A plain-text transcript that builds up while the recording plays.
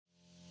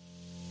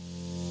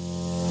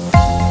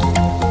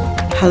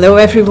Hello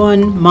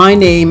everyone, my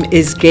name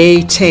is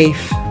Gay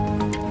Tafe.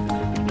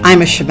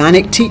 I'm a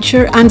shamanic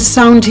teacher and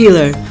sound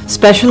healer,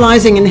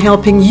 specializing in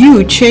helping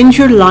you change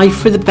your life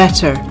for the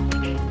better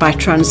by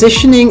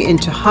transitioning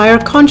into higher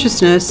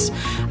consciousness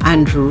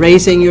and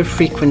raising your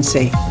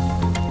frequency.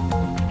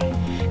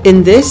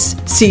 In this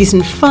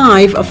season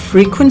 5 of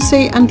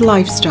Frequency and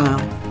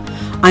Lifestyle,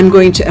 I'm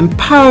going to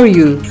empower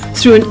you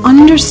through an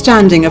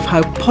understanding of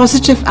how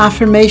positive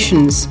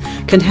affirmations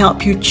can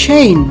help you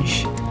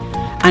change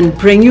and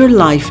bring your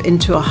life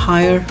into a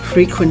higher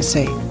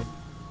frequency.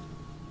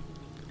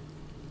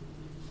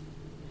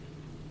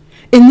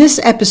 In this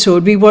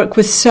episode, we work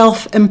with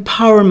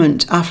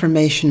self-empowerment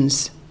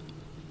affirmations.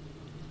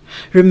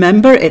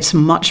 Remember, it's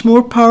much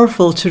more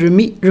powerful to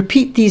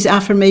repeat these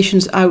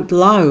affirmations out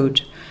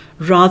loud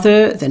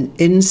rather than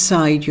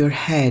inside your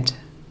head.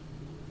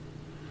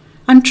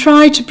 And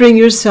try to bring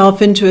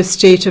yourself into a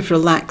state of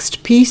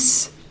relaxed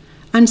peace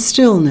and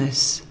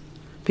stillness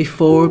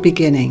before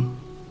beginning.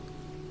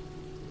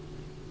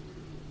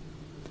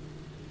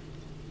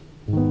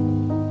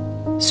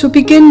 So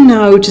begin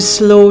now to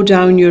slow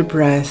down your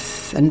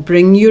breath and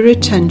bring your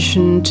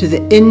attention to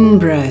the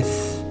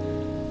in-breath,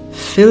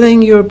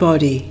 filling your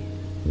body,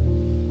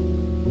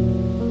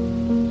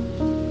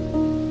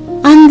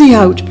 and the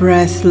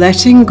out-breath,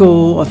 letting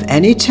go of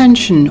any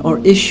tension or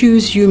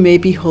issues you may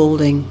be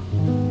holding.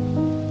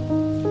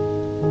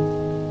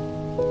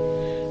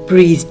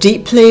 Breathe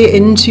deeply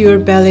into your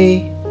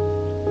belly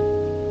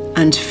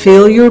and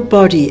feel your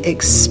body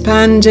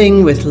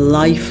expanding with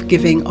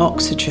life-giving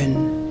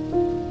oxygen.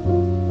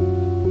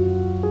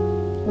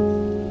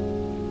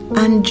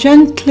 And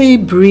gently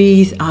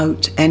breathe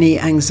out any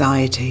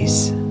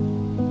anxieties.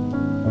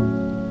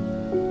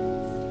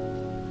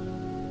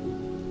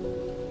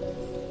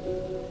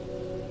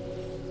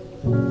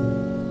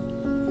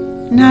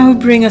 Now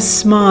bring a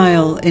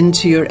smile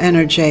into your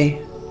energy.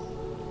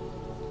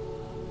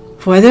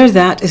 Whether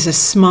that is a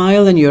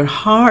smile in your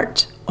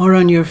heart or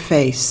on your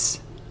face.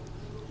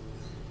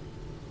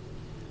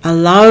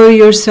 Allow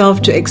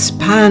yourself to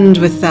expand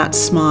with that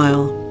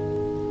smile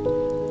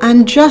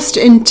and just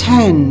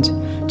intend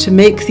to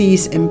make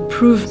these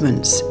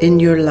improvements in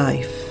your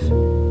life.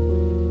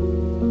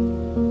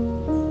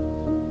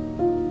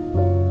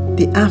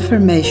 The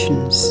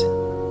affirmations.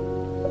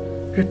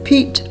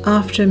 Repeat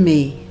after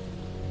me.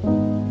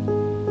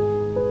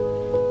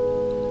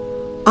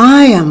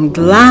 I am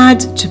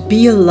glad to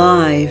be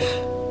alive.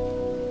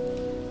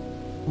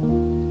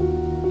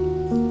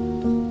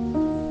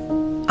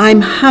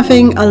 I'm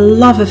having a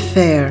love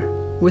affair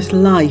with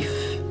life.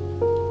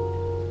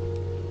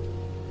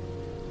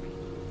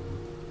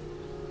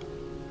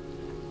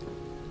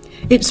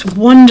 It's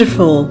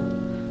wonderful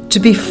to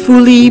be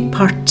fully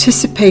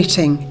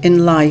participating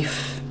in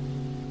life.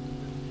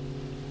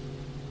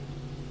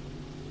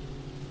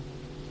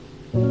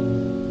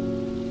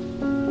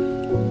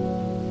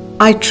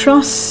 I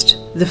trust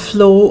the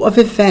flow of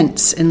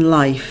events in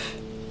life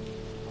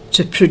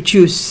to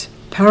produce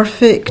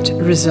perfect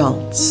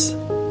results.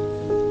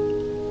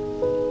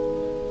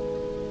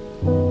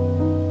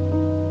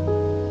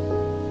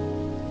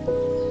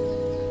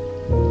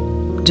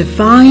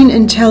 Divine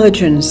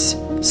intelligence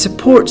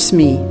supports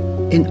me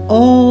in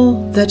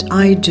all that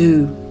I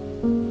do.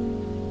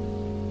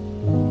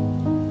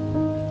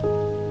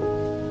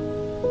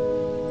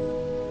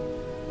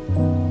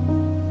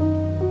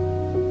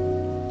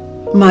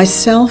 My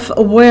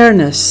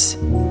self-awareness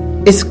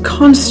is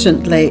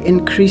constantly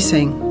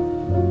increasing.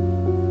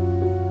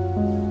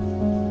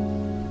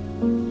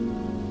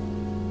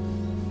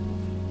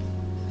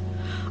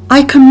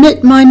 I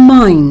commit my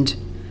mind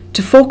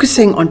to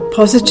focusing on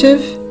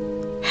positive,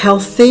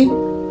 healthy,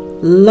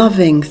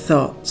 loving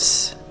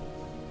thoughts.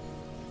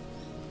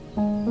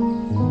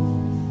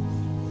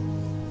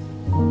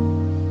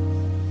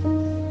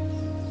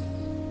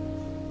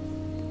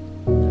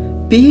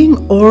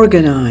 Being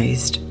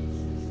organized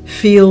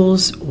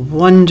feels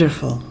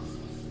wonderful.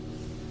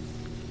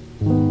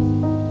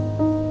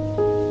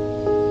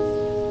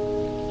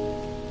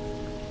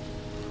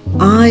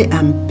 I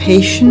am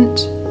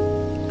patient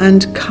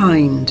and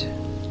kind.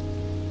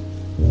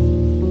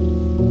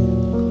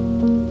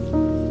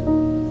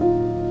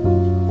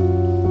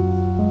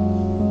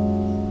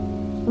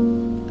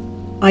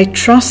 I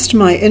trust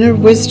my inner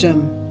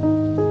wisdom,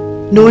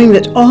 knowing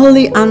that all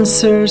the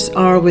answers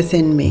are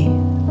within me.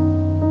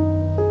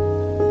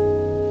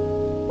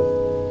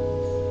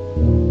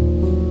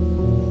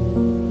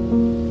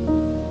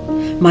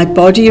 My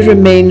body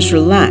remains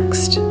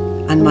relaxed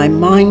and my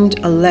mind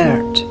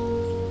alert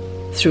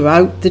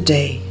throughout the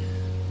day.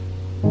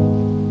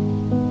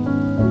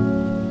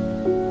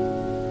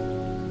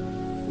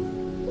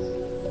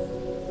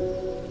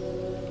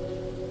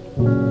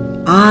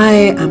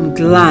 I am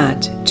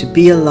glad to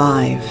be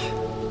alive.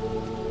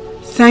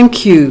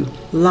 Thank you,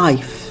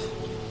 life.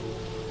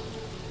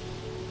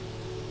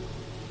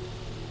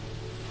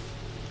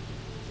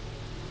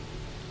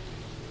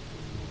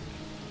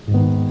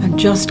 And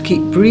just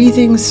keep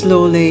breathing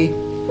slowly,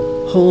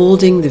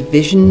 holding the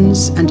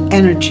visions and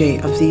energy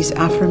of these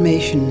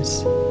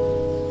affirmations.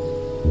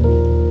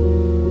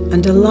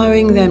 and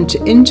allowing them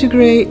to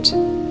integrate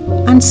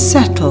and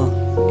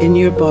settle in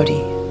your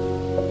body.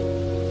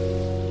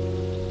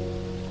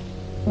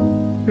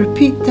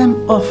 Repeat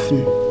them often.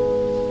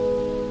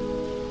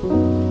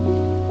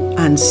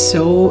 And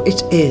so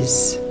it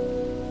is.